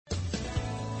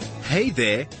Hey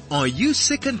there, are you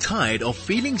sick and tired of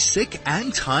feeling sick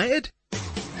and tired?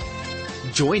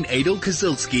 Join Adel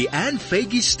Kozilski and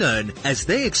Faggy Stern as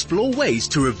they explore ways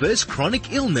to reverse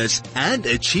chronic illness and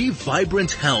achieve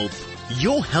vibrant health.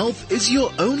 Your health is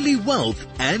your only wealth,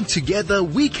 and together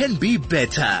we can be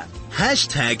better.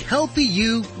 Hashtag healthy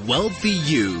you, wealthy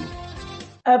you.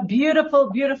 A beautiful,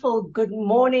 beautiful good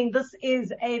morning. This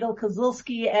is Adel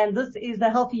Kozilski, and this is the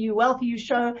Healthy You, Wealthy You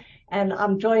show. And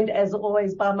I'm joined, as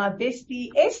always, by my bestie,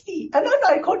 Esty. I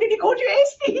nearly called you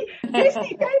Esty.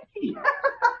 Esty, baby.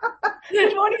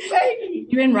 Good morning, baby.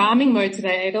 You're in rhyming mode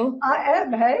today, Adel. I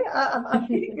am, hey? I'm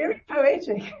feeling very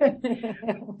poetic.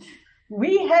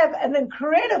 We have an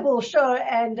incredible show,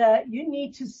 and you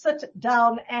need to sit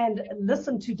down and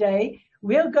listen today.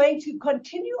 We're going to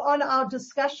continue on our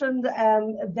discussion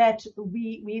that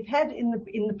we've had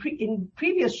in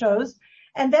previous shows,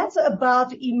 and that's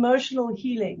about emotional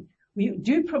healing. We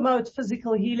do promote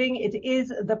physical healing. It is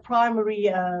the primary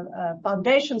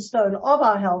foundation stone of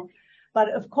our health. But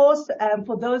of course,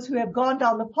 for those who have gone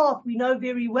down the path, we know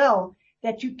very well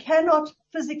that you cannot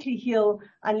physically heal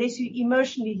unless you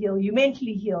emotionally heal, you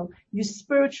mentally heal, you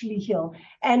spiritually heal.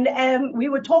 And we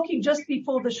were talking just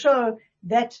before the show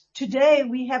that today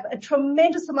we have a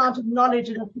tremendous amount of knowledge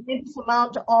and a tremendous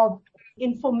amount of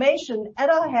information at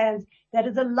our hands that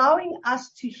is allowing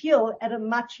us to heal at a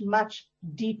much, much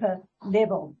deeper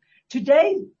level.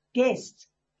 Today's guest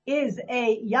is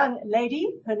a young lady.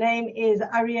 Her name is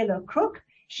Ariella Croock.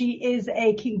 She is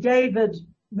a King David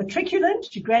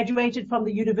matriculant. She graduated from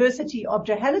the University of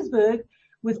Johannesburg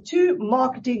with 2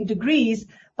 marketing degrees.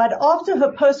 But after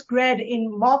her postgrad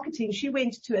in marketing, she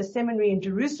went to a seminary in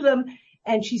Jerusalem,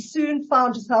 and she soon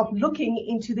found herself looking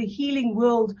into the healing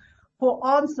world for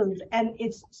answers and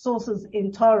its sources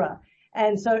in Torah.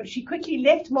 And so she quickly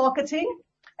left marketing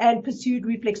and pursued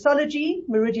reflexology,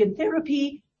 meridian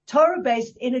therapy,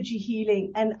 Torah-based energy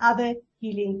healing, and other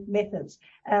healing methods.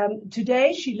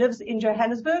 Today she lives in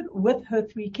Johannesburg with her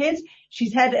 3 kids.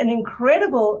 She's had an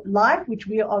incredible life, which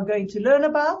we are going to learn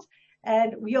about.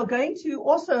 And we are going to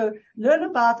also learn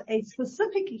about a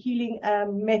specific healing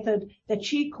method that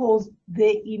she calls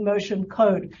the emotion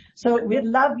code. So we'd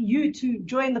love you to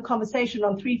join the conversation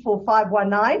on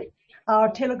 34519.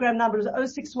 Our telegram number is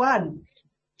 061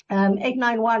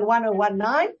 891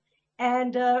 1019.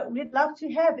 And we'd love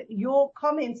to have your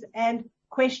comments and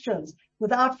questions.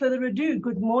 Without further ado,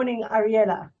 good morning,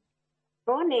 Ariella.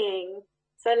 Morning.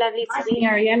 So lovely to be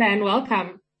here, Ariella, and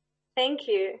welcome. Thank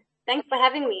you. Thanks for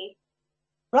having me.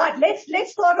 Right,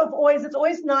 let's start off always. It's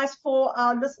always nice for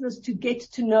our listeners to get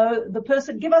to know the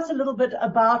person. Give us a little bit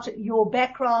about your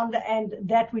background and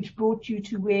that which brought you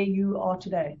to where you are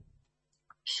today.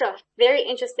 Sure. Very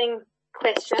interesting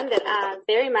question that I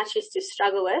very much used to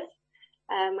struggle with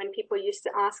when people used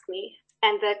to ask me.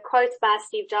 And the quote by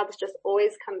Steve Jobs just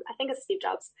always comes, I think it's Steve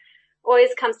Jobs,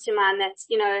 always comes to mind that,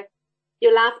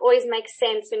 your life always makes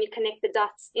sense when you connect the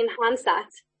dots in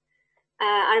hindsight.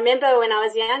 I remember when I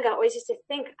was younger, I always used to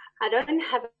think, I don't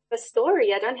have a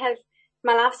story.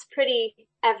 My life's pretty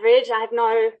average. I have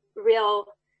no real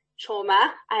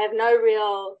trauma. I have no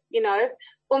real,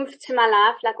 oomph to my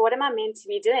life. Like, what am I meant to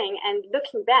be doing? And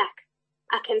looking back,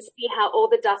 I can see how all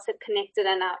the dots have connected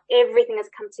and how everything has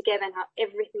come together and how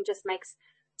everything just makes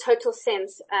total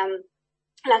sense.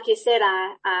 Like you said,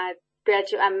 I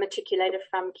matriculated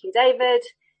from King David,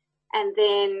 and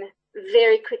then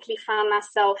very quickly found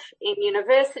myself in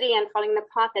university and following the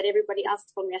path that everybody else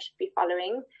told me I should be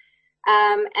following,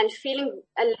 and feeling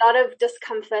a lot of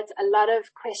discomfort, a lot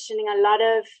of questioning, a lot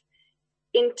of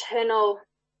internal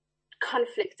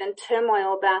conflict and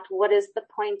turmoil about what is the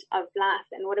point of life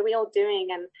and what are we all doing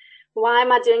and why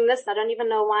am I doing this? I don't even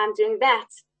know why I'm doing that.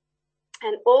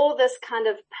 And all this kind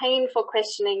of painful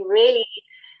questioning really,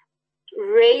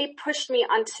 really pushed me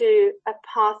onto a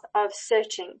path of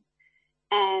searching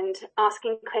and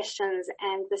asking questions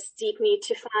and this deep need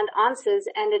to find answers.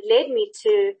 And it led me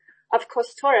to, of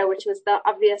course, Torah, which was the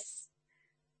obvious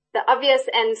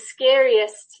and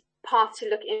scariest path to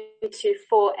look into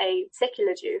for a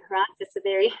secular Jew, right? It's a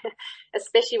very,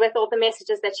 especially with all the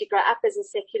messages that you grow up as a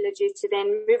secular Jew, to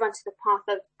then move on to the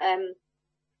path of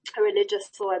a religious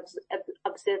or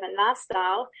observant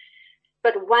lifestyle.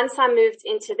 But once I moved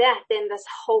into that, then this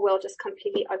whole world just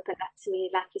completely opened up to me.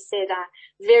 Like you said, I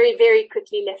very, very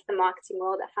quickly left the marketing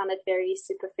world. I found it very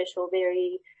superficial,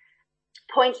 very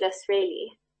pointless,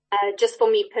 really, just for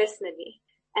me personally.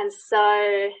 And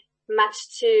so,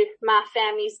 much to my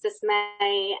family's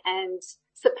dismay and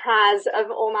surprise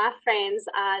of all my friends,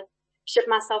 I shipped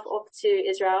myself off to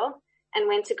Israel and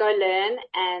went to go learn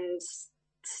and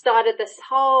started this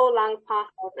whole long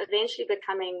path of eventually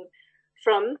becoming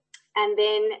from And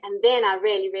then I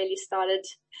really started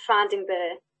finding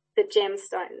the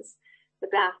gemstones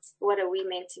about what are we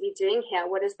meant to be doing here?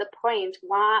 What is the point?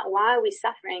 Why are we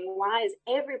suffering? Why is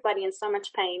everybody in so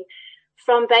much pain?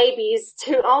 From babies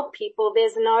to old people,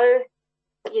 there's no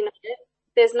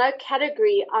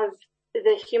category of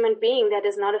the human being that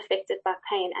is not affected by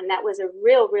pain. And that was a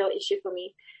real issue for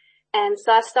me. And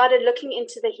so I started looking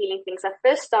into the healing things. I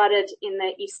first started in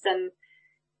the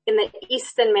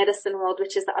Eastern medicine world,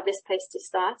 which is the obvious place to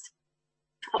start.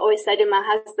 I always say to my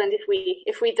husband, if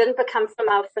we didn't become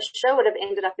Fama, for sure would have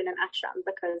ended up in an ashram,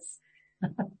 because,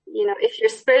 if you're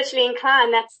spiritually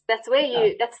inclined, that's the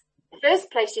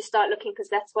first place you start looking, because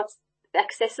that's what's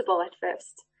accessible at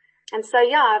first. And so,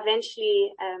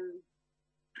 eventually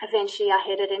I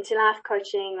headed into life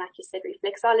coaching, like you said,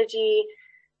 reflexology.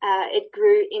 It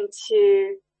grew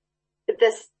into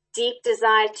this deep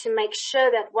desire to make sure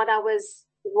that what I was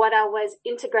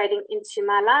integrating into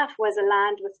my life was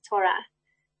aligned with Torah.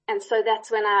 And so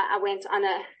that's when I went on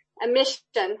a mission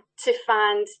to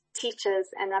find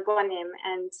teachers and Rabbonim,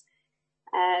 and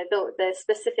the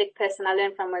specific person I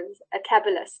learned from was a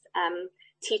Kabbalist,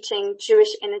 teaching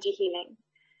Jewish energy healing.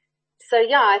 So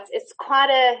it's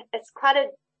quite a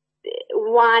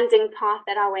winding path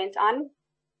that I went on.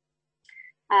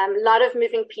 A lot of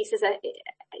moving pieces.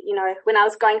 When I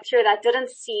was going through it, I didn't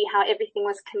see how everything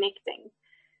was connecting.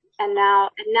 And now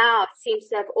it seems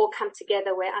to have all come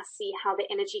together, where I see how the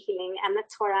energy healing and the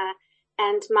Torah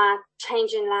and my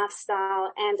change in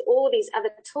lifestyle and all these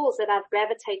other tools that I've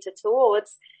gravitated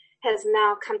towards has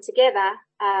now come together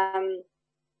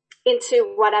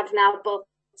into what I've now built,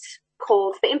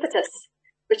 called the impetus,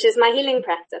 which is my healing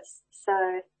practice.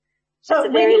 So it's a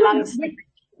very long story.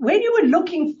 When you were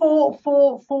looking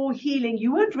for healing,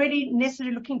 you weren't really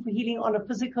necessarily looking for healing on a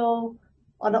physical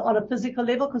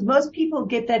level, because most people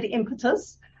get that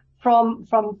impetus from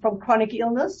chronic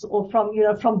illness or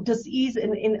from dis-ease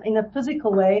in a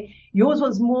physical way. Yours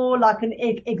was more like an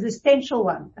existential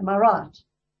one. Am I right?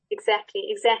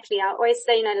 Exactly. I always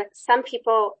say, some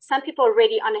people are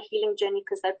already on a healing journey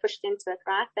because they're pushed into it,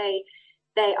 right?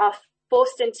 They are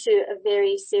forced into a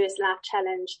very serious life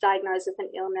challenge, diagnosed with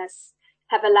an illness,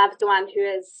 have a loved one who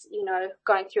is,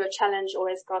 going through a challenge, or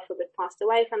has, God forbid, passed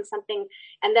away from something,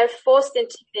 and they're forced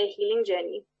into their healing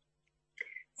journey.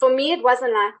 For me, it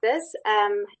wasn't like this.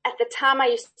 At the time, I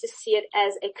used to see it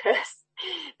as a curse,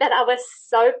 that I was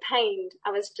so pained.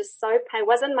 I was just so pained.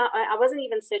 I wasn't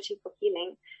even searching for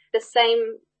healing. The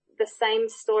same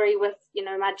story with,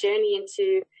 my journey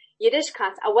into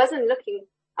Yiddishkeit. I wasn't looking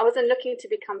to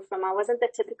become from. I wasn't the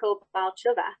typical Baal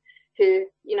Tshuva who,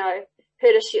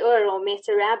 heard a shiur or met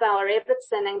a rabbi or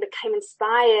rebbitzin and became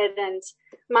inspired. And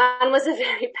mine was a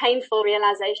very painful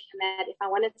realization that if I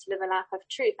wanted to live a life of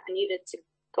truth, I needed to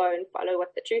go and follow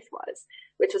what the truth was,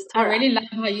 which was Torah. I really love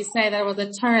how you say that it was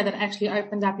a Torah that actually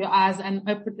opened up your eyes and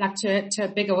opened to a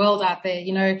bigger world out there.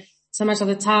 So much of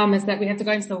the time is that we have to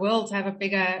go into the world to have a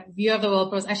bigger view of the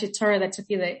world, but it was actually Torah that took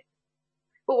you there.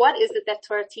 But what is it that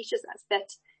Torah teaches us?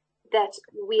 That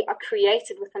we are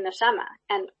created with a neshama,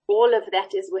 and all of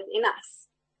that is within us,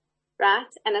 right?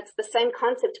 And it's the same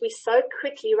concept. We so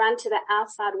quickly run to the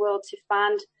outside world to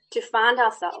find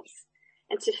ourselves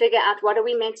and to figure out what are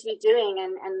we meant to be doing,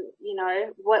 and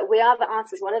where are the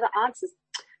answers? What are the answers?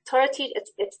 Torah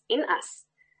teaches it's in us.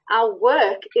 Our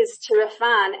work is to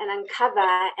refine and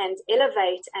uncover and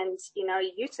elevate and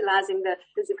utilizing the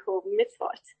physical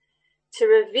mitzvot to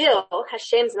reveal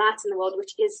Hashem's light in the world,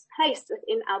 which is placed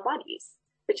within our bodies,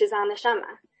 which is our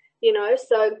neshama,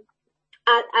 so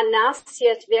I now see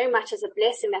it very much as a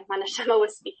blessing that my neshama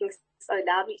was speaking so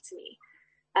loudly to me.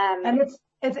 And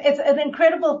it's an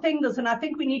incredible thing, this, and I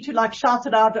think we need to shout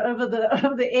it out over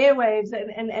the airwaves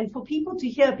and for people to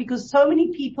hear, because so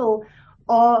many people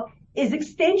is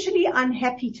existentially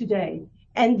unhappy today,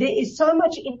 and there is so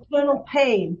much internal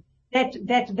pain that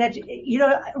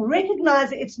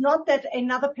recognize it's not that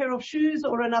another pair of shoes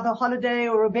or another holiday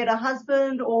or a better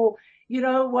husband or,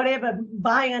 whatever,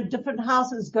 buying a different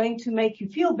house is going to make you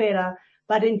feel better.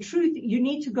 But in truth, you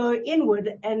need to go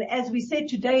inward. And as we said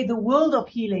today, the world of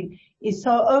healing is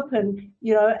so open,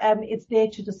 it's there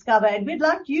to discover. And we'd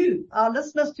like you, our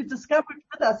listeners, to discover it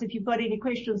with us. If you've got any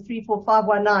questions,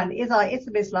 34519 is our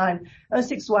SMS line.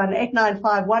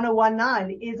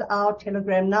 061-895-1019 is our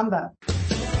Telegram number.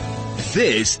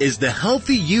 This is the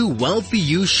Healthy You, Wealthy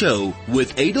You show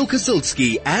with Adel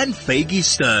Kazilsky and Faggy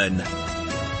Stern.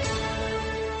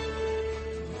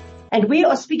 And we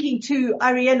are speaking to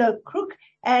Ariella Croock,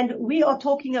 and we are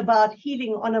talking about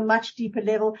healing on a much deeper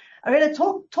level. Ariella,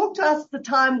 talk to us the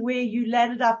time where you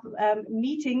landed up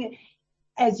meeting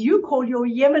as you call your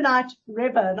Yemenite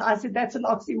Rebbe. And I said, that's an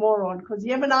oxymoron, because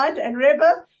Yemenite and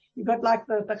Rebbe, you've got like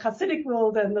the Hasidic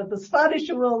world and the Spanish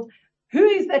world. Who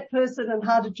is that person, and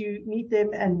how did you meet them,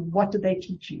 and what did they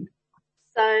teach you?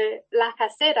 So, like I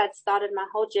said, I'd started my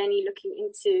whole journey looking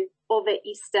into all the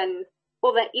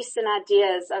Eastern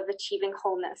ideas of achieving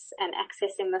wholeness and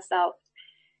accessing the self.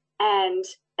 And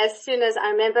as soon as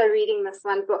I remember reading this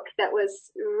one book that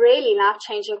was really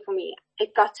life-changing for me,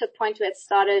 it got to a point where it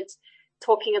started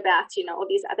talking about, all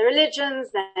these other religions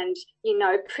and,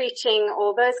 preaching,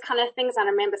 all those kind of things. And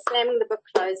I remember slamming the book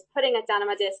closed, putting it down on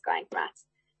my desk, going, right,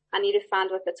 I need to find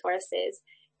what the Torah says.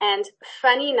 And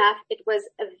funny enough, it was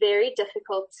a very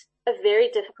difficult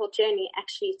journey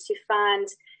actually to find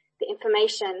the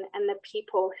information and the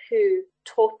people who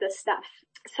taught this stuff.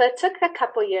 So it took a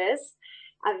couple years.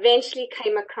 I eventually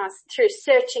came across, through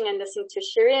searching and listening to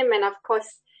shiurim, and of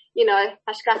course,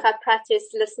 hashgacha pratis,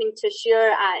 listening to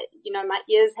shiur, my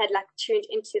ears had like tuned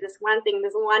into this one thing.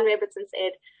 There's one Rebbetzin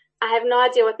said, I have no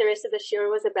idea what the rest of the shiur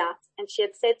was about. And she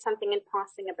had said something in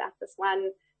passing about this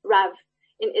one Rav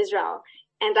in Israel.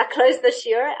 And I closed the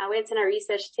shiur. I went and I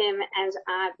researched him, and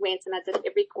I went and I did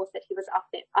every course that he was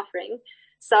offering.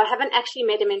 So I haven't actually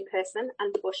met him in person.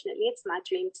 Unfortunately, it's my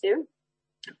dream too.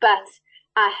 But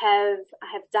I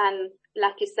have done,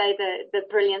 like you say, the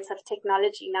brilliance of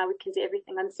technology. Now we can do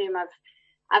everything on Zoom.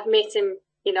 I've met him,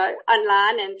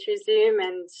 online and through Zoom,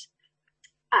 and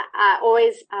I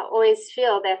always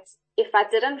feel that if I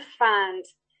didn't find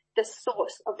the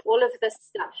source of all of this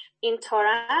stuff in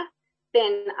Torah,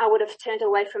 then I would have turned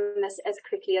away from this as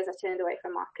quickly as I turned away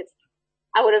from marketing.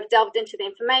 I would have delved into the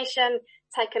information,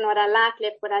 taken what I liked,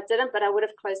 left what I didn't, but I would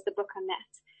have closed the book on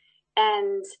that.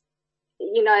 And,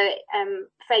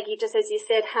 Fagi, just as you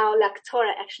said, how like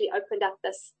Torah actually opened up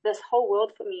this whole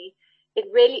world for me. It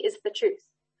really is the truth,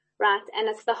 right? And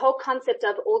it's the whole concept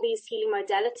of all these healing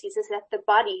modalities is that the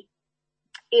body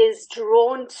is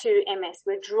drawn to MS.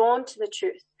 We're drawn to the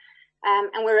truth.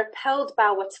 And we're repelled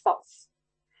by what's false.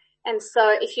 And so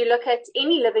if you look at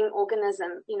any living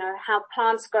organism, how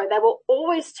plants grow, they will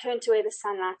always turn to where the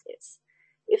sunlight is.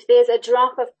 If there's a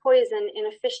drop of poison in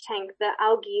a fish tank, the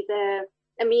algae, the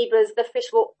amoebas, the fish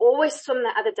will always swim the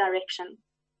other direction.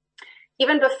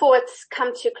 Even before it's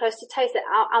come too close to taste it,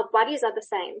 our bodies are the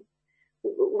same.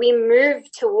 We move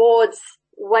towards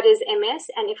what is MS,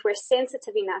 and if we're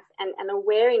sensitive enough and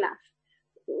aware enough,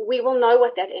 we will know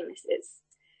what that MS is,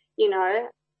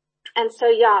 And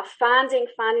so,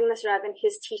 finding this Rav and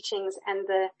his teachings, and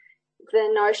the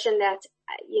notion that,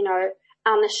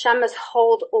 our neshamas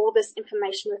hold all this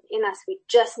information within us. We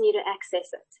just need to access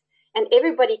it. And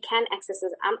everybody can access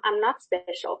it. I'm not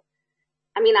special.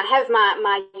 I mean, I have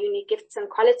my unique gifts and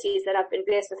qualities that I've been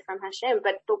blessed with from Hashem,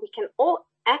 but we can all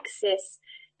access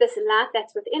this light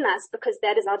that's within us, because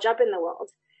that is our job in the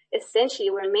world. Essentially,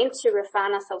 we're meant to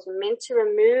refine ourselves. We're meant to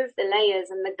remove the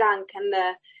layers and the gunk and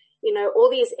all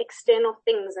these external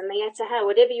things and the yetzer,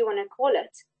 whatever you want to call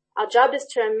it. Our job is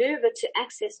to remove it, to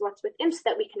access what's within, so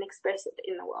that we can express it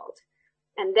in the world.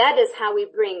 And that is how we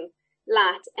bring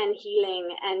light and healing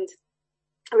and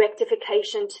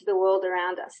rectification to the world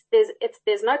around us.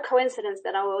 There's no coincidence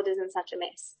that our world is in such a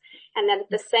mess. And that at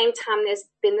the same time, there's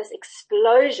been this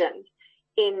explosion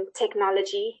in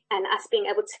technology and us being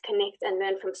able to connect and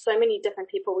learn from so many different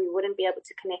people we wouldn't be able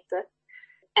to connect with.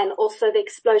 And also the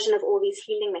explosion of all these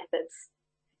healing methods.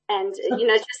 And,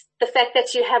 just the fact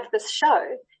that you have this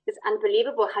show is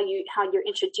unbelievable, how you're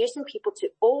introducing people to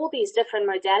all these different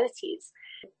modalities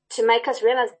to make us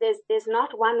realize there's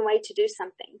not one way to do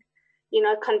something.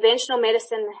 Conventional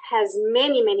medicine has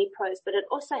many, many pros, but it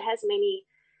also has many,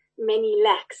 many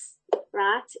lacks,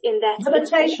 right? In that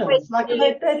limitations,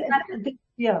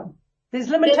 there's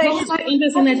limitations. It's also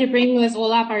interesting that you're bringing this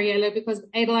all up, Ariella, because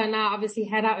Adel and I obviously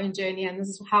had our own journey, and this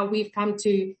is how we've come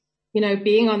to,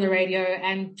 being on the radio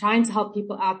and trying to help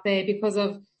people out there because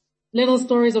of little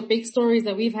stories or big stories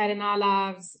that we've had in our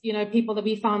lives, people that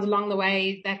we found along the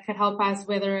way that could help us,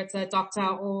 whether it's a doctor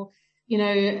or,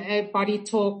 a body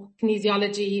talk,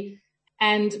 kinesiology.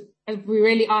 And we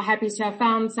really are happy to have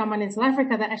found someone in South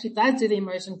Africa that actually does do the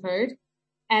emotion code.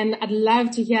 And I'd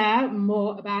love to hear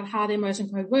more about how the emotion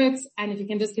code works. And if you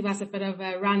can just give us a bit of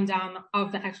a rundown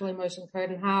of the actual emotion code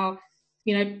and how,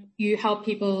 you help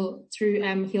people through,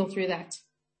 heal through that.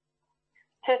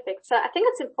 Perfect. So I think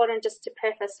it's important just to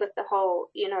preface with the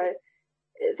whole,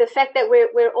 the fact that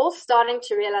we're all starting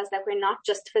to realize that we're not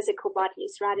just physical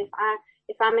bodies, right?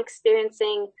 If I'm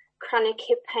experiencing chronic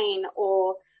hip pain,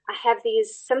 or I have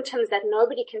these symptoms that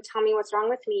nobody can tell me what's wrong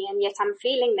with me, and yet I'm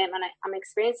feeling them and I'm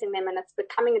experiencing them, and it's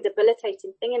becoming a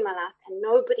debilitating thing in my life, and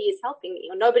nobody is helping me,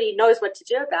 or nobody knows what to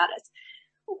do about it.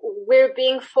 we're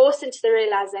being forced into the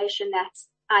realization that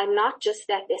I'm not just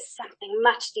that, there's something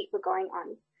much deeper going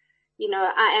on.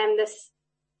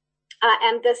 I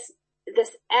am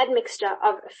this admixture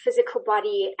of a physical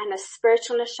body and a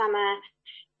spiritual neshama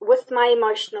with my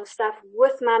emotional stuff,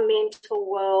 with my mental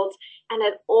world, and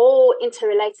it all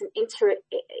interrelates and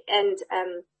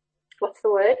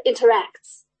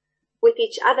interacts with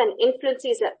each other and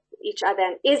influences each other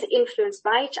and is influenced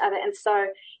by each other. And so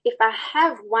if I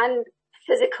have one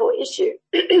physical issue,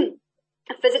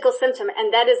 a physical symptom,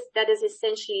 and that is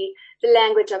essentially the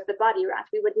language of the body, right?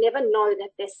 We would never know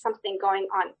that there's something going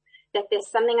on, that there's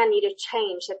something I need to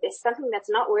change, that there's something that's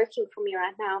not working for me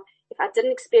right now if I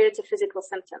didn't experience a physical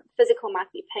symptom. Physical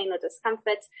might be pain or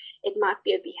discomfort. It might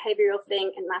be a behavioral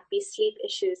thing. It might be sleep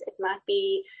issues. It might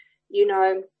be,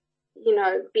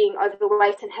 being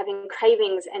overweight and having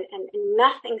cravings, and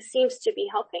nothing seems to be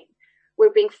helping.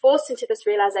 We're being forced into this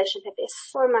realization that there's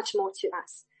so much more to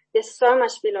us. There's so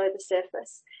much below the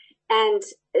surface. And,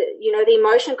 the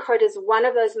emotion code is one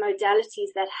of those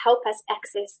modalities that help us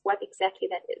access what exactly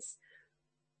that is.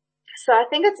 So I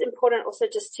think it's important also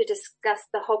just to discuss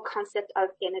the whole concept of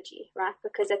energy, right?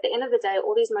 Because at the end of the day,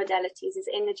 all these modalities is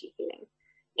energy healing,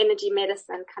 energy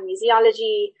medicine,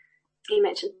 kinesiology. You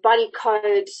mentioned body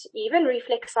code, even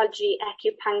reflexology,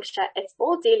 acupuncture. It's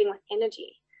all dealing with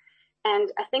energy.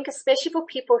 And I think especially for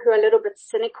people who are a little bit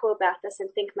cynical about this and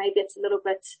think maybe it's a little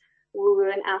bit woo-woo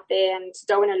and out there and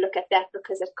don't want to look at that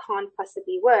because it can't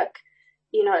possibly work.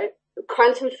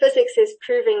 Quantum physics is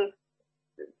proving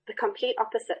the complete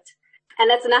opposite. And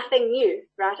that's nothing new,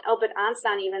 right? Albert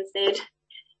Einstein even said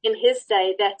in his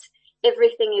day that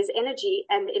everything is energy,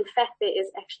 and in fact there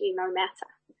is actually no matter.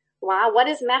 Wow, what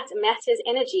is matter? Matter is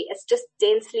energy. It's just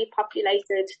densely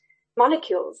populated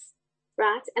molecules,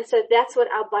 right? And so that's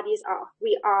what our bodies are.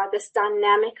 We are this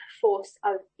dynamic force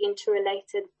of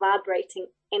interrelated, vibrating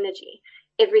energy.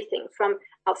 Everything from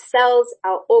our cells,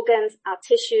 our organs, our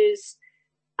tissues,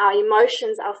 our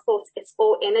emotions, our thoughts, it's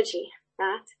all energy,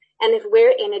 right? And if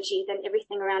we're energy, then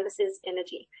everything around us is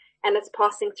energy. And it's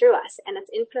passing through us, and it's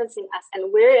influencing us,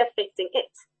 and we're affecting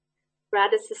it,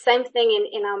 right? It's the same thing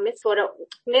in our mitzvot.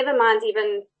 Never mind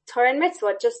even Torah and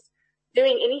mitzvot, just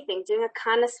doing anything, doing a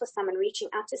kindness for someone, reaching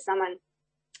out to someone.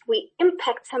 We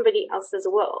impact somebody else's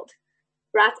world,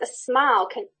 right? A smile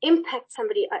can impact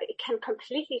somebody. It can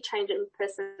completely change a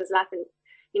person's life. And,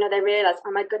 they realize,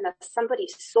 oh my goodness, somebody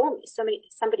saw me.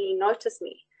 Somebody noticed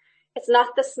me. It's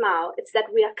not the smile. It's that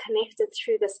we are connected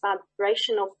through this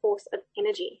vibrational force of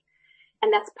energy,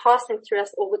 and that's passing through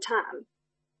us all the time.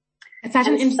 It's such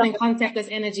an interesting concept, this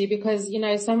energy, because,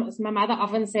 my mother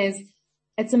often says,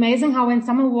 it's amazing how when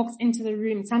someone walks into the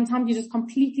room, sometimes you just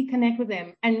completely connect with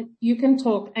them, and you can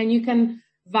talk and you can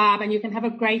vibe and you can have a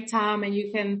great time and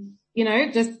you can,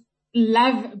 just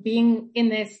love being in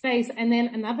their space. And then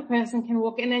another person can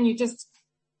walk in and you just,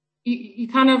 you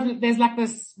kind of, there's like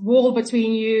this wall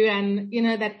between you and,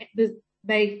 that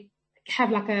they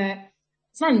have like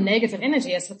it's not a negative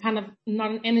energy. It's kind of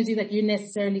not an energy that you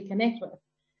necessarily connect with.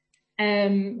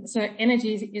 So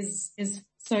energy is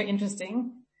so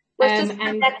interesting. Well, just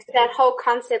that whole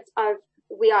concept of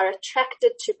we are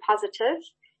attracted to positive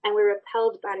and we're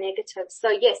repelled by negative. So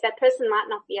yes, that person might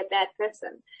not be a bad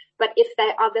person, but if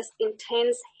they are this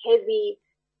intense, heavy,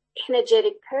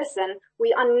 energetic person,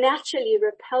 we are naturally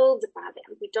repelled by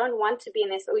them. We don't want to be in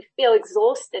their space. We feel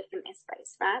exhausted in their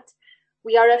space, right?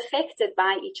 We are affected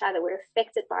by each other. We're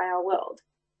affected by our world.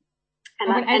 And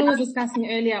what Ada was discussing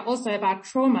earlier also about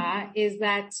trauma is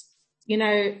that,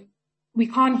 we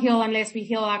can't heal unless we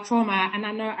heal our trauma. And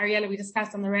I know, Ariella, we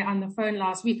discussed on the phone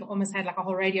last week, almost had like a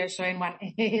whole radio show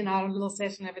in our little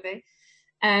session over there,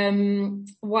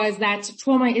 was that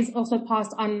trauma is also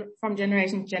passed on from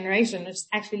generation to generation. It's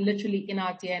actually literally in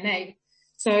our DNA.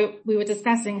 So we were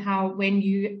discussing how when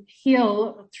you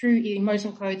heal through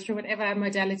emotion code, through whatever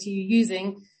modality you're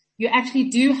using, you actually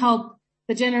do help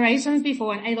the generations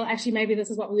before. And Adel, actually, maybe this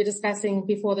is what we were discussing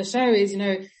before the show is,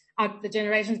 the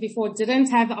generations before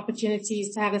didn't have the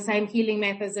opportunities to have the same healing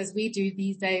methods as we do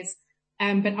these days.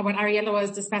 But what Ariella was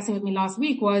discussing with me last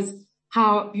week was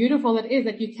how beautiful it is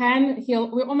that you can heal.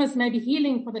 We're almost maybe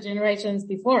healing for the generations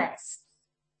before us.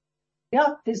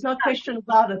 Yeah, there's no question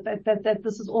about it that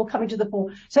this is all coming to the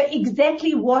fore. So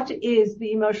exactly what is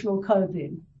the emotional code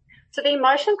then? So the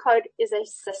emotion code is a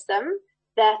system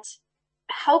that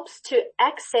helps to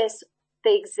access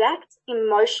the exact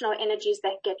emotional energies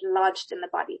that get lodged in the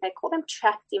body. They call them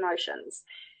trapped emotions.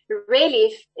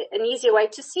 Really, an easier way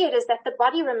to see it is that the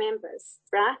body remembers,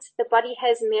 right? The body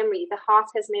has memory. The heart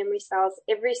has memory cells.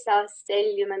 Every cell has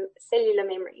cellular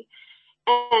memory.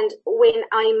 And when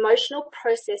our emotional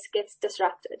process gets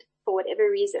disrupted for whatever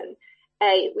reason,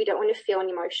 A, we don't want to feel an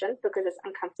emotion because it's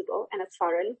uncomfortable and it's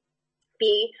foreign.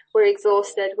 B, we're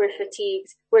exhausted, we're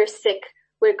fatigued, we're sick,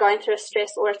 we're going through a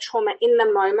stress or a trauma in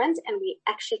the moment, and we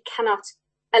actually cannot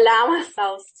allow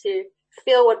ourselves to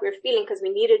feel what we're feeling because we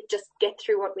need to just get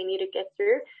through what we need to get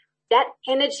through. That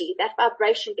energy, that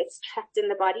vibration gets trapped in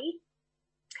the body.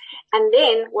 And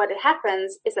then what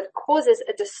happens is it causes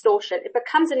a distortion. It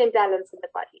becomes an imbalance in the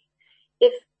body.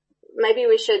 Maybe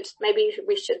we should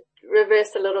reverse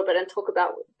a little bit and talk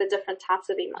about the different types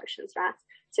of emotions, right?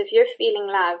 So if you're feeling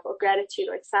love or gratitude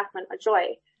or excitement or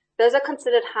joy, those are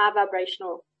considered high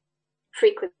vibrational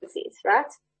frequencies,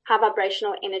 right? High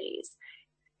vibrational energies.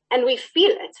 And we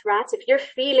feel it, right? If you're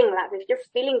feeling love, if you're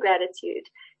feeling gratitude,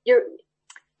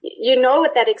 you know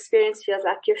what that experience feels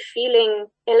like. You're feeling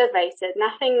elevated.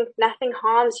 Nothing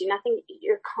harms you.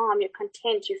 You're calm. You're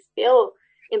content. You feel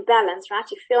in balance, right?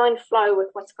 You feel in flow with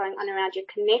what's going on around you,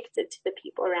 connected to the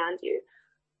people around you.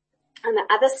 On the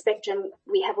other spectrum,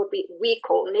 we have what we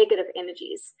call negative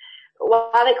energies. Why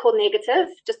are they called negative?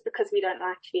 Just because we don't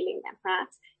like feeling them, right?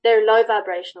 They're low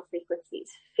vibrational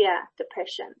frequencies: fear,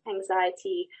 depression,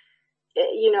 anxiety,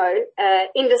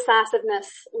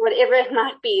 indecisiveness, whatever it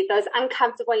might be. Those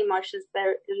uncomfortable emotions,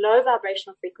 they're low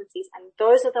vibrational frequencies, and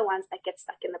those are the ones that get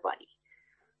stuck in the body.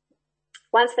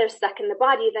 Once they're stuck in the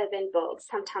body, they then build.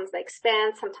 Sometimes they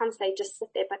expand, sometimes they just sit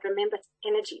there, but remember, it's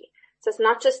energy. So it's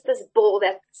not just this ball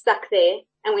that's stuck there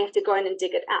and we have to go in and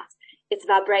dig it out. It's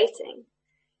vibrating.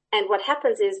 And what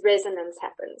happens is resonance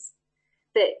happens.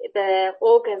 The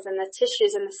organs and the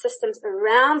tissues and the systems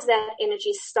around that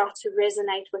energy start to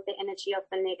resonate with the energy of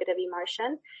the negative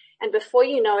emotion. And before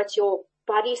you know it, your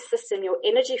body system, your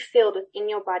energy field within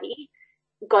your body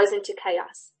goes into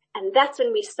chaos. And that's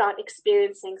when we start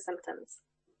experiencing symptoms.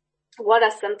 What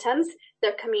are symptoms?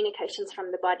 They're communications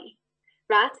from the body,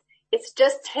 right? It's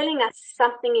just telling us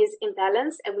something is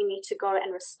imbalanced and we need to go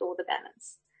and restore the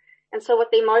balance. And so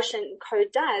what the emotion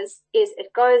code does is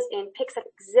it goes in, picks up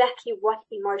exactly what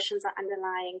emotions are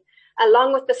underlying,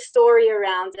 along with the story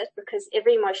around it, because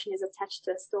every emotion is attached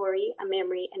to a story, a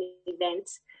memory, an event,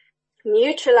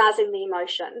 neutralizing the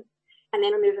emotion, and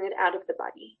then removing it out of the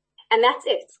body. And that's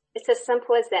it. It's as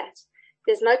simple as that.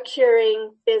 There's no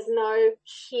curing, there's no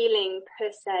healing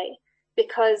per se,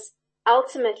 because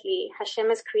ultimately Hashem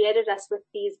has created us with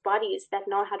these bodies that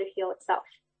know how to heal itself.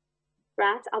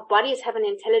 Right? Our bodies have an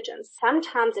intelligence.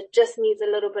 Sometimes it just needs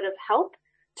a little bit of help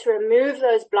to remove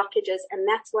those blockages. And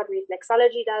that's what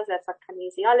reflexology does. That's what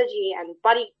kinesiology and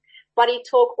body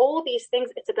talk, all these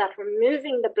things. It's about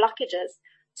removing the blockages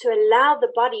to allow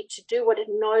the body to do what it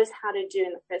knows how to do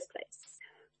in the first place.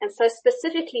 And so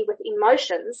specifically with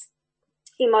emotions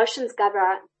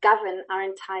govern our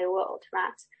entire world,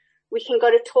 right? We can go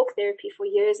to talk therapy for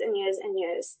years and years and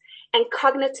years and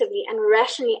cognitively and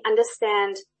rationally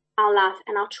understand our life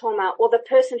and our trauma or the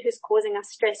person who's causing us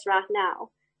stress right now.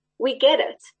 We get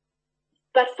it.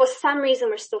 But for some reason,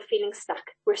 we're still feeling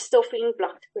stuck. We're still feeling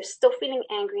blocked. We're still feeling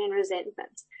angry and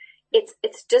resentment. It's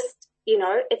just,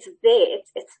 it's there.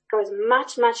 It goes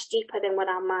much, much deeper than what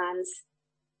our minds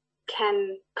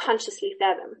can consciously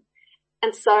fathom.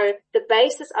 And so the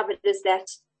basis of it is that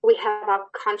we have our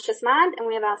conscious mind and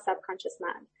we have our subconscious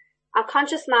mind. Our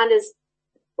conscious mind is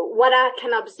what I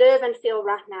can observe and feel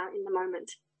right now in the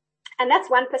moment. And that's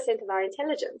 1% of our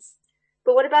intelligence.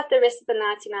 But what about the rest of the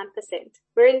 99%?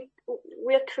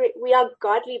 We are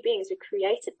godly beings. We're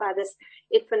created by this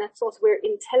infinite source. We're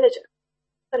intelligent.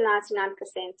 The 99%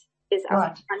 is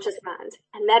our subconscious mind.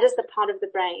 And that is the part of the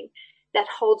brain that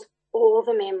holds all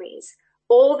the memories,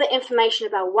 all the information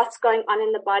about what's going on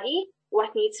in the body,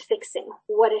 what needs fixing,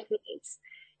 what it needs.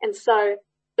 And so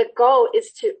the goal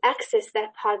is to access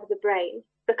that part of the brain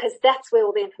because that's where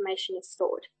all the information is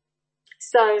stored.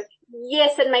 So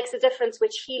yes, it makes a difference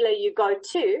which healer you go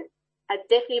to. I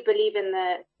definitely believe in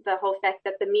the whole fact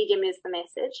that the medium is the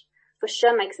message. For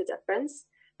sure makes a difference.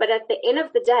 But at the end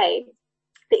of the day,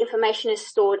 the information is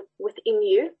stored within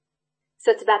you.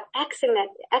 So it's about accessing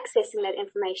that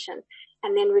information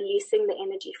and then releasing the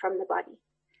energy from the body.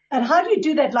 And how do you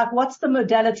do that? Like, what's the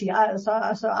modality? So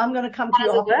I'm going to come to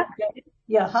you.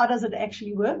 Yeah. How does it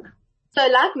actually work? So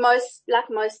like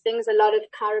most things, a lot of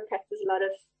chiropractors,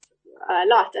 I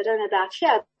don't know about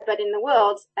here, but in the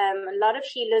world, a lot of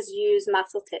healers use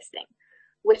muscle testing,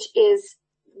 which is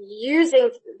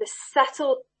using the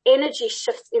subtle energy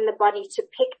shifts in the body to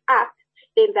pick up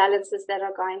the imbalances that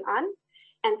are going on.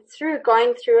 And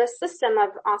going through a system of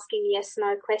asking yes,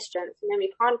 no questions.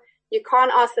 You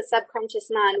can't ask the subconscious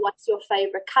mind, what's your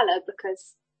favorite color?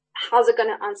 Because how's it going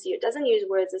to answer you? It doesn't use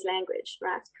words as language,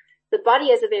 right? The body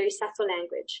is a very subtle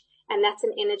language, and that's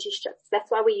an energy shift. That's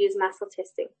why we use muscle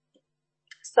testing.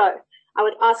 So I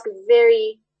would ask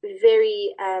very,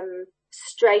 very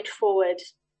straightforward,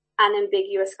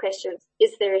 unambiguous questions.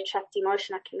 Is there a trapped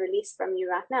emotion I can release from you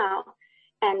right now?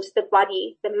 And the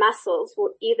body, the muscles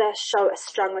will either show a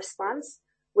strong response,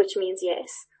 which means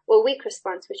yes, or a weak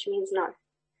response, which means no.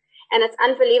 And it's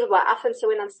unbelievable. Often, so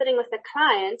when I'm sitting with a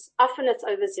client, often it's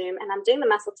over Zoom and I'm doing the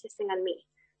muscle testing on me.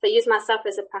 So I use myself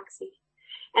as a proxy.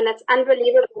 And it's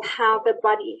unbelievable how the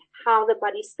body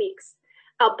speaks.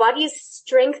 Our bodies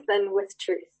strengthen with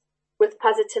truth, with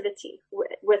positivity,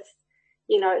 with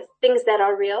things that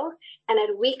are real, and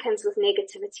it weakens with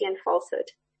negativity and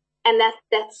falsehood. And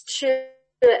that's true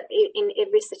in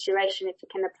every situation, if you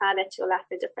can apply that to your life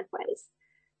in different ways,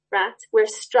 right? We're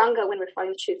stronger when we're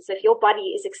following truth. So if your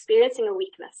body is experiencing a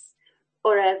weakness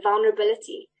or a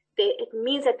vulnerability, it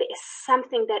means that there is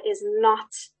something that is not,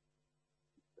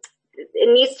 it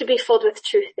needs to be filled with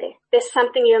truth there. There's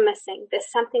something you're missing.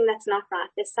 There's something that's not right.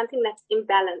 There's something that's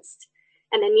imbalanced,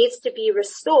 and it needs to be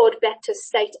restored back to a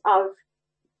state of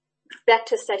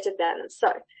balance.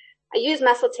 So I use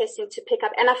muscle testing to pick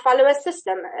up, and I follow a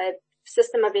system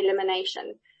of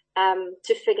elimination,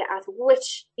 to figure out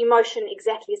which emotion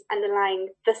exactly is underlying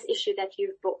this issue that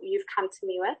you've come to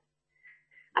me with.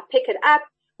 I pick it up.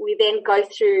 We then go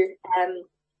through, a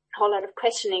whole lot of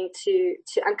questioning to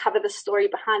uncover the story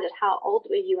behind it. How old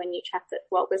were you when you trapped it?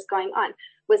 What was going on?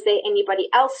 Was there anybody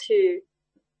else who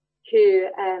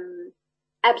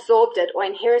absorbed it or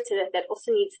inherited it that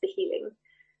also needs the healing?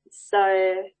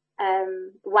 So,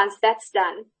 once that's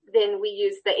done, then we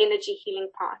use the energy healing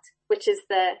part, which is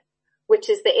the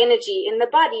energy in the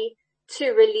body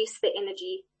to release the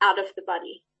energy out of the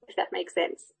body, if that makes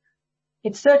sense.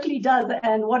 It certainly does.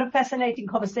 And what a fascinating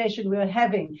conversation we're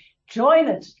having. Join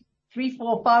it.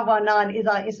 34519 is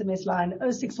our SMS line.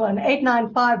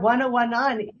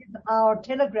 061-895-1019 is our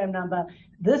Telegram number.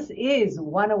 This is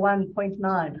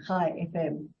 101.9 High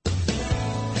FM.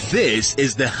 This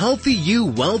is the Healthy You,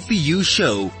 Wealthy You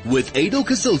show with Adel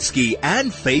Kazilsky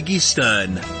and Faggy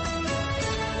Stern.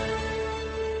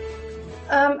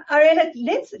 Ariella,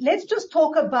 let's just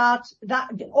talk about that.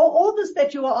 All this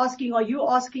that you are asking, are you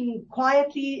asking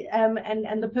quietly,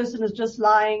 and the person is just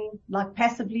lying like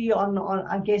passively on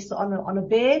I guess on a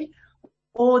bed,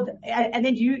 and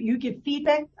then you give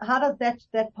feedback? How does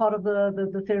that part of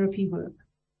the therapy work?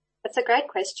 That's a great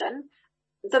question.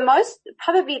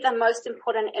 Probably the most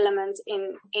important element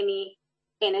in any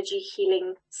energy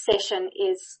healing session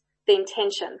is the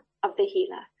intention of the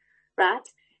healer, right?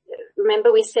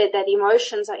 Remember we said that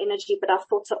emotions are energy, but our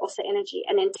thoughts are also energy,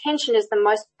 and intention is the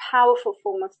most powerful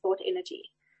form of thought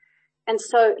energy. And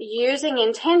so using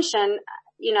intention,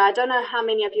 I don't know how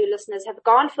many of you listeners have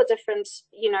gone for different,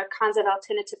 kinds of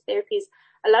alternative therapies.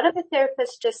 A lot of the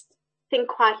therapists just think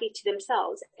quietly to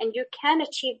themselves, and you can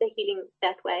achieve the healing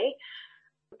that way.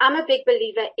 I'm a big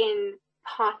believer in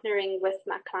partnering with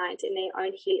my client in their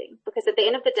own healing, because at the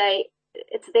end of the day,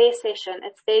 it's their session,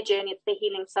 it's their journey, it's their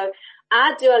healing. So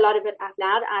I do a lot of it out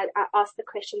loud. I ask the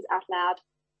questions out loud.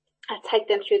 I take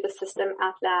them through the system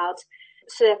out loud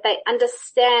so that they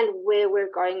understand where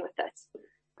we're going with it.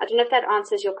 I don't know if that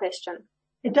answers your question.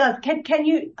 It does. Can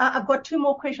you, I've got two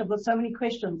more questions. I've got so many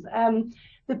questions.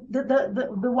 The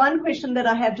one question that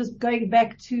I have, just going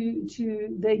back to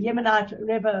the Yemenite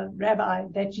rabbi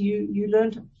that you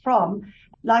learned from,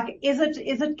 like, is it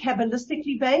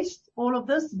Kabbalistically based, all of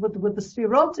this with the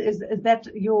Sfirot? Is that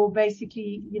your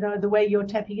basically, the way you're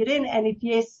tapping it in? And if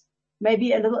yes,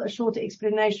 maybe a shorter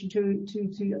explanation to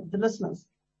the listeners.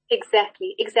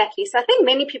 Exactly. So I think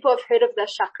many people have heard of the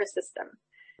chakra system.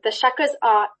 The chakras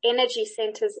are energy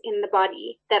centers in the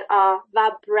body that are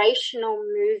vibrational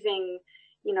moving,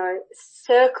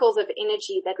 circles of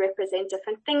energy that represent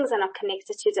different things and are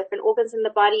connected to different organs in the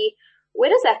body.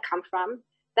 Where does that come from?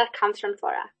 That comes from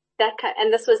Torah.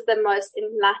 And this was the most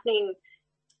enlightening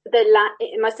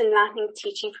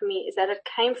teaching for me, is that it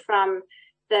came from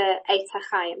the Eitz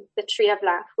HaChaim, the tree of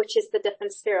life, which is the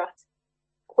different Sfirot,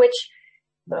 which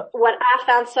what I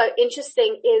found so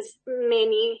interesting is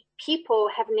many people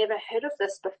have never heard of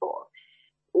this before,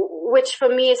 which for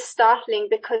me is startling,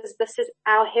 because this is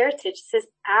our heritage. This is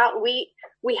we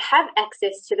have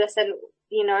access to this, and,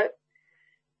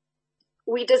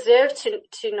 we deserve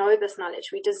to know this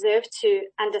knowledge. We deserve to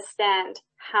understand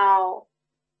how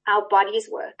our bodies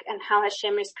work and how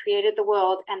Hashem has created the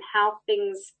world and how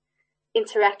things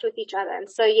interact with each other. And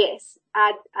so yes,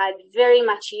 I'd very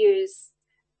much use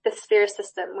the sphere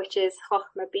system, which is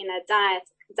Chochmah, Bina, Da'at,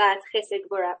 Chesed,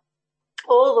 Gvura,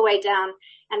 all the way down.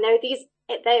 And there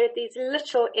are these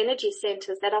literal energy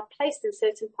centers that are placed in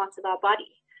certain parts of our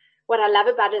body. what I love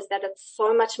about it is that it's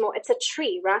so much more, it's a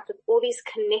tree, right? With all these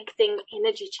connecting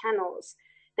energy channels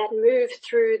that move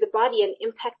through the body and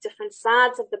impact different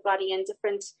sides of the body in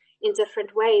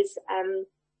different ways. I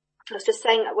was just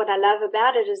saying what I love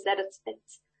about it is that it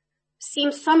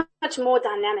seems so much more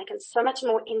dynamic and so much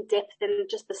more in depth than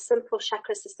just the simple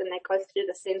chakra system that goes through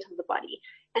the center of the body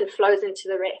and flows into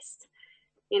the rest.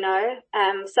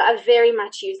 So I very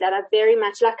much use that. I very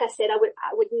much, like I said, I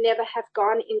would never have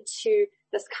gone into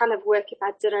this kind of work if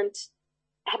I didn't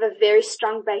have a very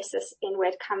strong basis in where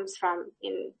it comes from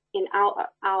in our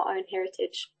own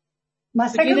heritage.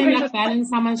 Would you then balance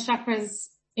someone's chakras,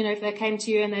 if they came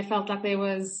to you and they felt like there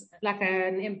was like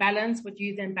an imbalance, would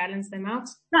you then balance them out?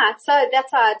 No, so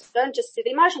that's why I don't just do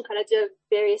the emotion code, I do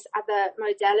various other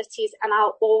modalities, and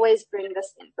I'll always bring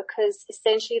this in because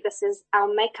essentially this is our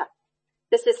makeup.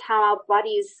 This is how our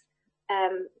bodies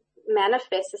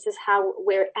manifest. This is how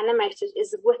we're animated,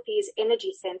 is with these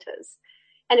energy centers.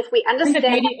 And if we understand,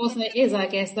 and the beauty also is, I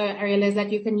guess, though, Ariella, is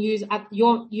that you can use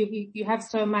you have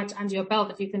so much under your belt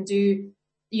that you can do,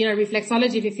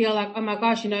 reflexology. If you feel like, oh my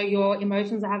gosh, your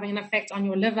emotions are having an effect on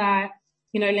your liver,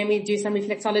 let me do some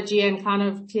reflexology and kind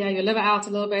of clear your liver out a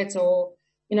little bit, or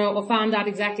find out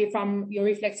exactly from your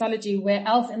reflexology where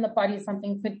else in the body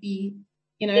something could be,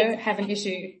 have an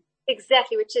issue.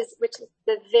 Exactly, which is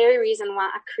the very reason why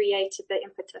I created the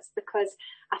impetus, because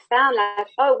I found like,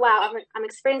 oh wow, I'm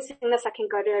experiencing this. I can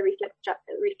go to a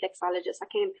reflexologist.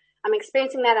 I'm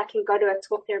experiencing that. I can go to a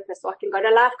talk therapist, or I can go to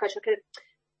a life coach.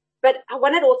 But I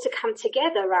want it all to come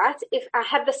together, right? If I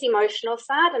have this emotional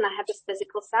side and I have this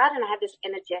physical side and I have this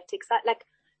energetic side, like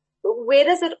where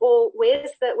does it all?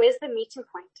 Where's the meeting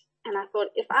point? And I thought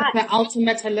the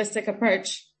ultimate holistic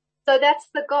approach. So that's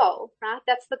the goal, right?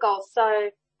 That's the goal.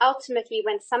 So ultimately,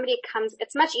 when somebody comes,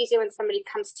 it's much easier when somebody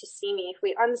comes to see me. If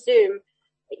we're on Zoom,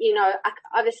 I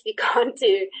obviously can't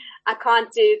do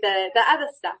the other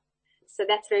stuff. So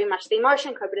that's very much the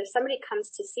emotion code. But if somebody comes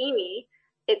to see me,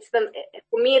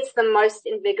 for me, it's the most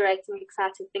invigorating,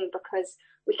 exciting thing, because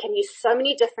we can use so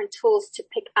many different tools to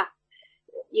pick up,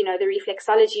 the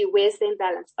reflexology. Where's the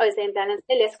imbalance? Oh, is the imbalance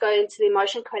there? Let's go into the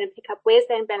emotion code and pick up where's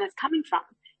the imbalance coming from?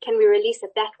 Can we release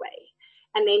it that way?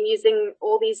 And then using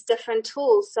all these different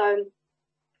tools. So,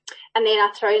 and then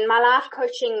I throw in my life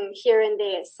coaching here and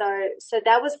there. So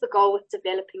that was the goal with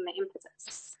developing the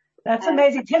impetus. That's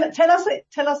amazing. Tell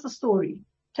us a story.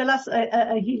 Tell us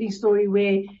a healing story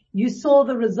where you saw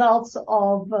the results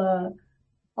of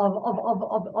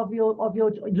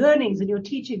your learnings and your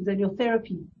teachings and your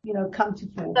therapy, come to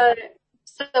fore.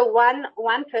 So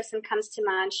one person comes to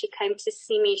mind. She came to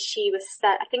see me.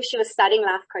 I think she was studying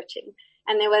life coaching.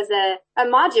 And there was a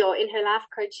module in her life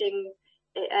coaching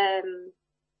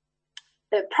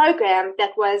program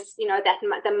that was,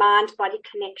 that the mind-body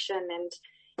connection and,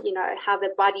 how the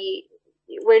body,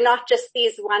 we're not just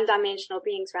these one-dimensional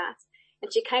beings, right?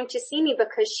 And she came to see me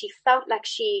because she felt like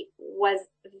she was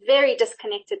very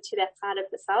disconnected to that side of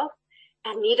herself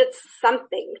and needed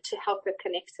something to help her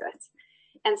connect to it.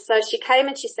 And so she came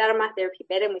and she sat on my therapy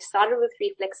bed, and we started with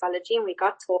reflexology, and we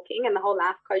got talking, and the whole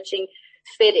life coaching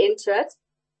fed into it.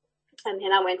 And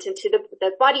then I went into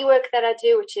the body work that I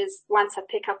do, which is once I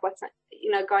pick up what's,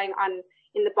 going on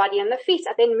in the body and the feet,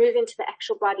 I then move into the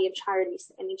actual body and try to release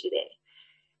the energy there.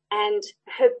 And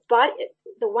her body,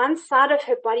 the one side of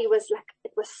her body was like,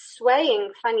 it was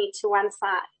swaying funny to one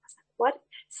side. I was like, what?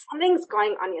 Something's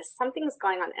going on here. Something's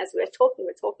going on. As we're talking.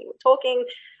 I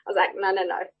was like, no.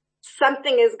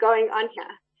 Something is going on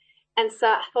here. And so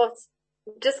I thought,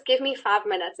 just give me 5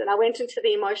 minutes. And I went into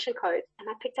the emotion code and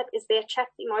I picked up, is there a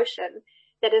trapped emotion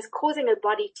that is causing her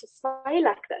body to sway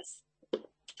like this?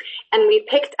 And we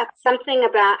picked up something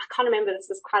about, I can't remember, this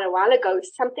was quite a while ago,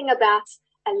 something about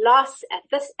a loss at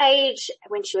this age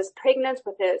when she was pregnant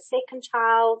with her second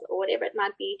child or whatever it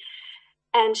might be.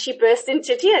 And she burst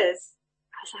into tears.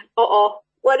 I was like,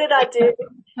 what did I do?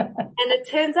 And it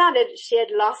turns out that she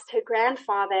had lost her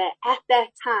grandfather at that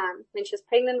time when she was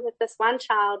pregnant with this one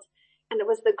child. And it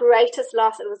was the greatest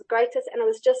loss. It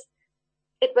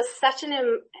was such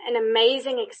an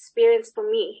amazing experience for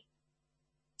me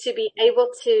to be able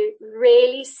to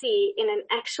really see in an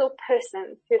actual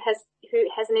person who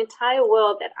has an entire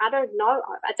world that I don't know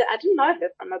of. I didn't know her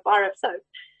from a bar of soap.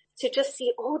 To just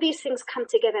see all these things come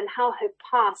together and how her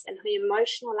past and her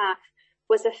emotional life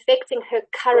was affecting her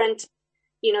current,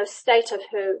 state of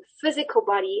her physical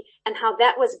body, and how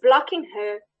that was blocking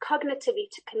her cognitively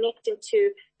to connect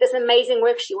into this amazing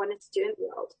work she wanted to do in the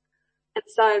world. And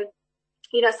so,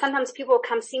 sometimes people will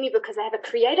come see me because they have a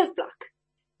creative block.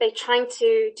 They're trying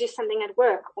to do something at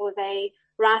work, or they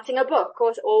writing a book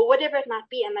or whatever it might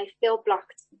be, and they feel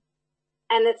blocked.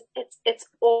 And it's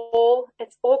all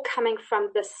coming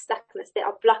from this stuckness. There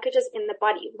are blockages in the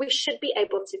body. We should be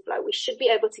able to flow. We should be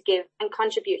able to give and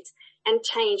contribute and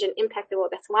change and impact the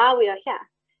world. That's why we are here.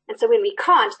 And so when we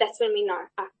can't, that's when we know,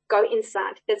 go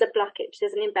inside. There's a blockage.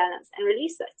 There's an imbalance, and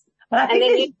release it. But I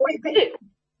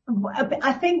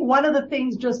I think one of the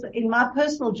things just in my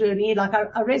personal journey, like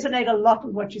I resonate a lot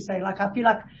with what you say. Like I feel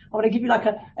like I want to give you like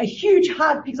a huge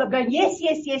hug because I'm going, yes,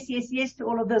 yes, yes, yes, yes to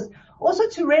all of this. Also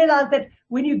to realize that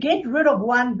when you get rid of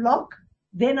one block,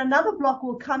 then another block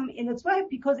will come in its way,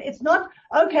 because it's not,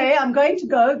 okay, I'm going to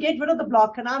go get rid of the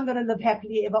block and I'm going to live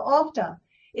happily ever after.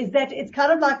 Is that it's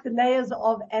kind of like the layers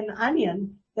of an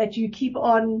onion that you keep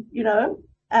on,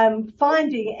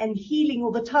 finding and healing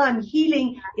all the time.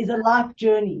 Healing is a life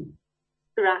journey.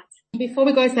 Right. Before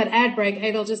we go to that ad break,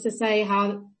 Adel, just to say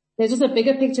how there's just a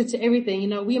bigger picture to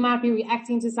everything. We might be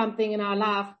reacting to something in our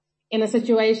life, in a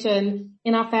situation,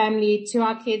 in our family, to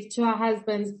our kids, to our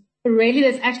husbands, but really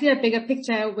there's actually a bigger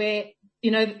picture where,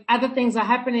 other things are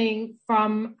happening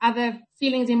from other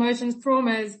feelings, emotions,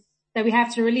 traumas that we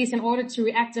have to release in order to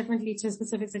react differently to a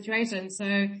specific situation.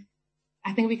 So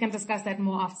I think we can discuss that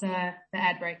more after the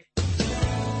ad break.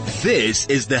 This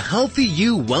is the Healthy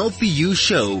You, Wealthy You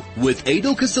show with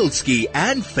Adel Kazilsky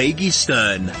and Faggy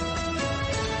Stern.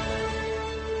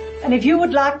 And if you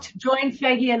would like to join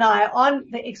Faggy and I on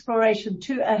the exploration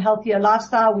to a healthier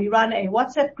lifestyle, we run a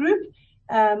WhatsApp group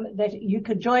that you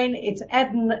could join. It's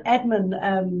admin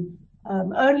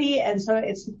only, and so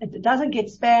it doesn't get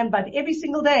spam, but every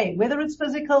single day, whether it's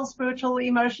physical, spiritual,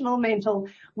 emotional, mental,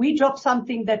 we drop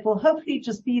something that will hopefully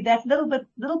just be that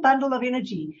little bundle of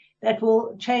energy that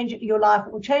will change your life,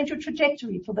 will change your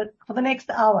trajectory for the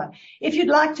next hour. If you'd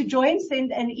like to join,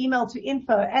 send an email to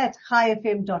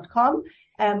info@highfm.com.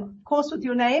 Of course with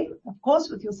your name, of course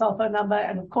with your cell phone number,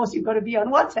 and of course you've got to be on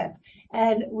WhatsApp.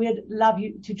 And we'd love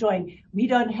you to join. We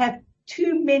don't have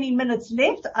too many minutes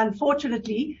left,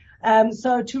 unfortunately.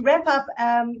 So to wrap up,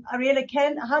 Ariella,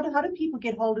 how do people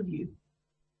get hold of you?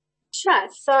 Sure.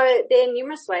 So there are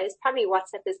numerous ways. Probably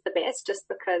WhatsApp is the best, just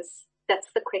because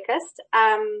that's the quickest.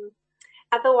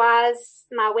 Otherwise,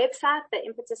 my website,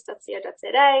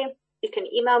 theimpetus.co.za. You can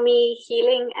email me,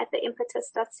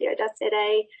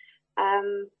 healing@theimpetus.co.za.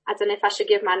 I don't know if I should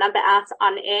give my number out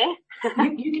on air.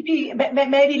 You could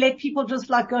maybe let people just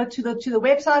go to the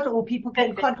website, or people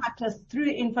can contact us through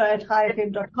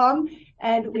info@highfm.com,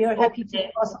 and we are happy to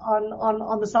pass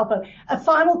on the cell phone. A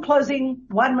final closing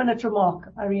 1-minute remark,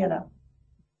 Ariella.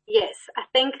 Yes, I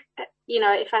think,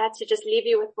 if I had to just leave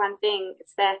you with one thing,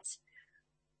 it's that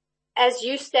as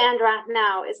you stand right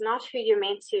now is not who you're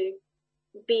meant to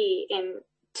be in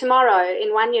tomorrow,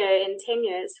 in 1 year, in 10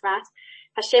 years, right?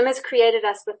 Hashem has created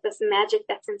us with this magic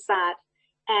that's inside,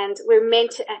 and we're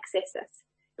meant to access it.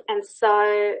 And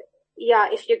so,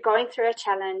 if you're going through a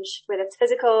challenge, whether it's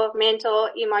physical, mental,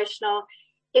 emotional,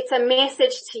 it's a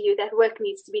message to you that work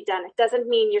needs to be done. It doesn't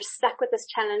mean you're stuck with this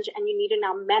challenge and you need to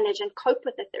now manage and cope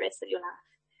with it the rest of your life.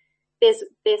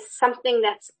 There's something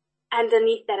that's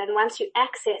underneath that, and once you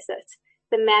access it,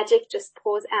 the magic just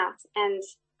pours out. And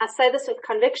I say this with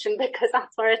conviction because our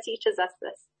Torah teaches us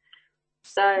this.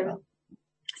 So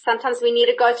sometimes we need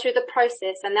to go through the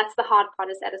process, and that's the hard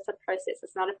part, is that it's a process.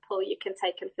 It's not a pill you can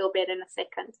take and feel better in a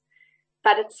second,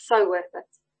 but it's so worth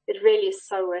it. It really is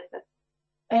so worth it.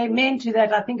 Amen to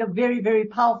that. I think a very, very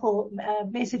powerful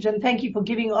message, and thank you for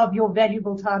giving of your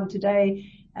valuable time today.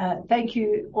 Thank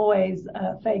you always,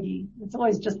 Faggy. It's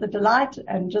always just a delight,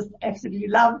 and just absolutely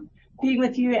love being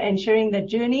with you and sharing that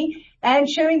journey, and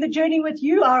sharing the journey with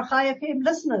you, our High FM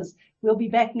listeners. We'll be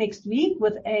back next week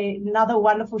with another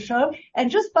wonderful show. And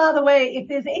just by the way, if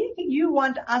there's anything you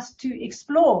want us to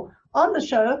explore on the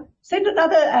show, send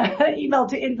another email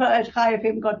to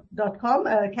info@highfm.com.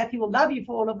 Kathy will love you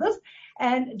for all of this.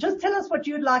 And just tell us what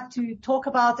you'd like to talk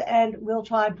about, and we'll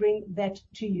try and bring that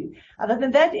to you. Other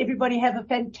than that, everybody have a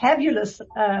fantabulous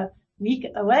week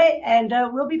away, and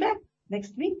we'll be back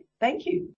next week. Thank you.